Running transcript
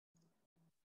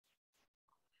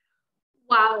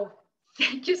Wow.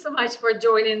 Thank you so much for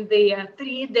joining the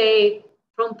 3-day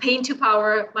From Pain to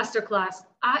Power masterclass.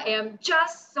 I am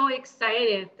just so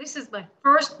excited. This is my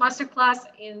first masterclass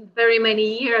in very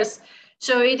many years.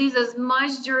 So it is as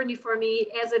much journey for me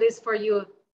as it is for you.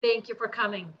 Thank you for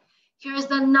coming. Here's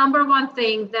the number one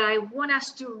thing that I want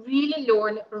us to really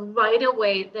learn right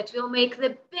away that will make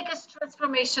the biggest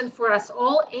transformation for us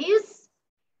all is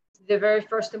the very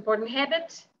first important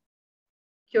habit,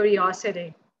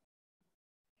 curiosity.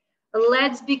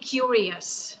 Let's be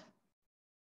curious.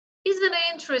 Isn't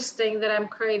it interesting that I'm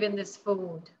craving this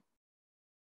food?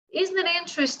 Isn't it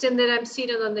interesting that I'm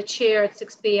sitting on the chair at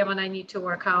 6 p.m. and I need to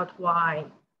work out? Why?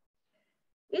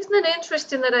 Isn't it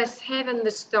interesting that I'm having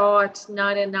this thought,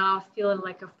 not enough, feeling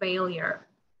like a failure?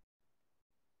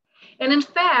 And in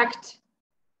fact,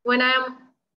 when I'm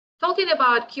talking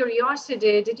about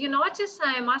curiosity, did you notice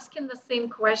I'm asking the same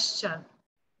question?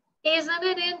 Isn't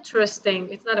it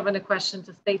interesting? It's not even a question, it's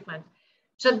a statement.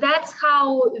 So that's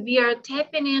how we are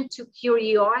tapping into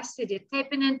curiosity,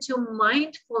 tapping into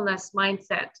mindfulness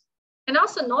mindset. And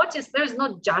also notice there's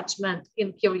no judgment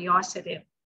in curiosity.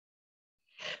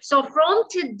 So from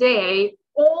today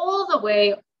all the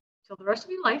way till the rest of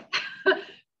your life,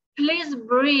 please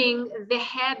bring the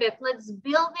habit. Let's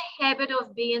build the habit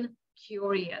of being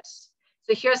curious.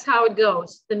 So here's how it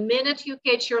goes. The minute you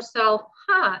catch yourself,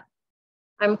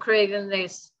 I'm craving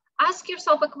this. Ask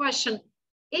yourself a question.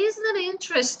 Isn't it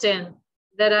interesting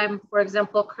that I'm, for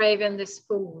example, craving this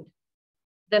food?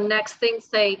 The next thing,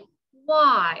 say,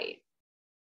 why?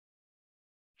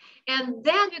 And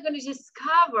then you're going to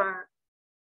discover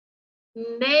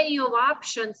many of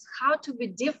options how to be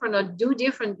different or do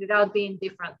different without being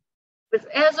different. But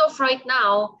as of right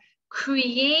now,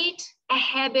 create a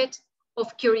habit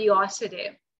of curiosity.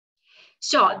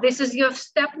 So this is your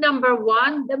step number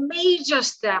one, the major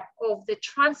step of the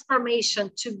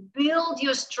transformation to build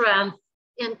your strength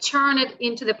and turn it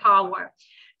into the power.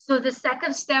 So the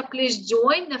second step, please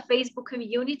join the Facebook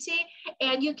community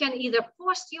and you can either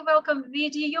post your welcome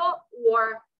video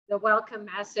or the welcome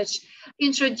message.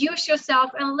 Introduce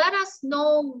yourself and let us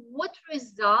know what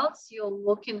results you're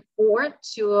looking for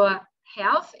to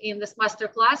have in this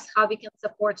masterclass, how we can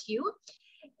support you.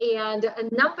 And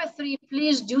number three,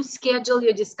 please do schedule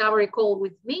your discovery call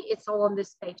with me. It's all on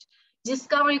this page.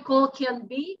 Discovery call can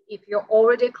be, if you're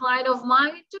already a client of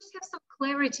mine, just have some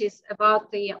clarities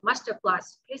about the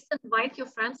masterclass. Please invite your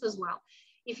friends as well.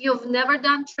 If you've never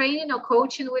done training or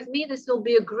coaching with me, this will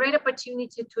be a great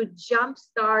opportunity to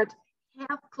jumpstart,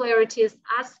 have clarities,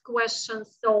 ask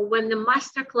questions. So when the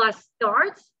masterclass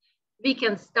starts, we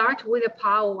can start with the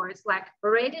power. It's like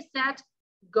ready, set,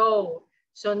 go.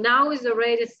 So now is the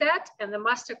ready, set, and the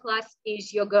masterclass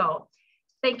is your go.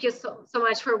 Thank you so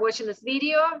much for watching this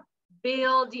video.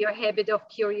 Build your habit of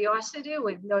curiosity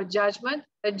with no judgment.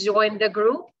 Join the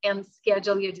group and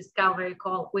schedule your discovery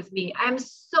call with me. I'm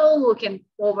so looking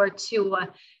forward to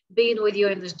being with you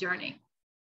in this journey.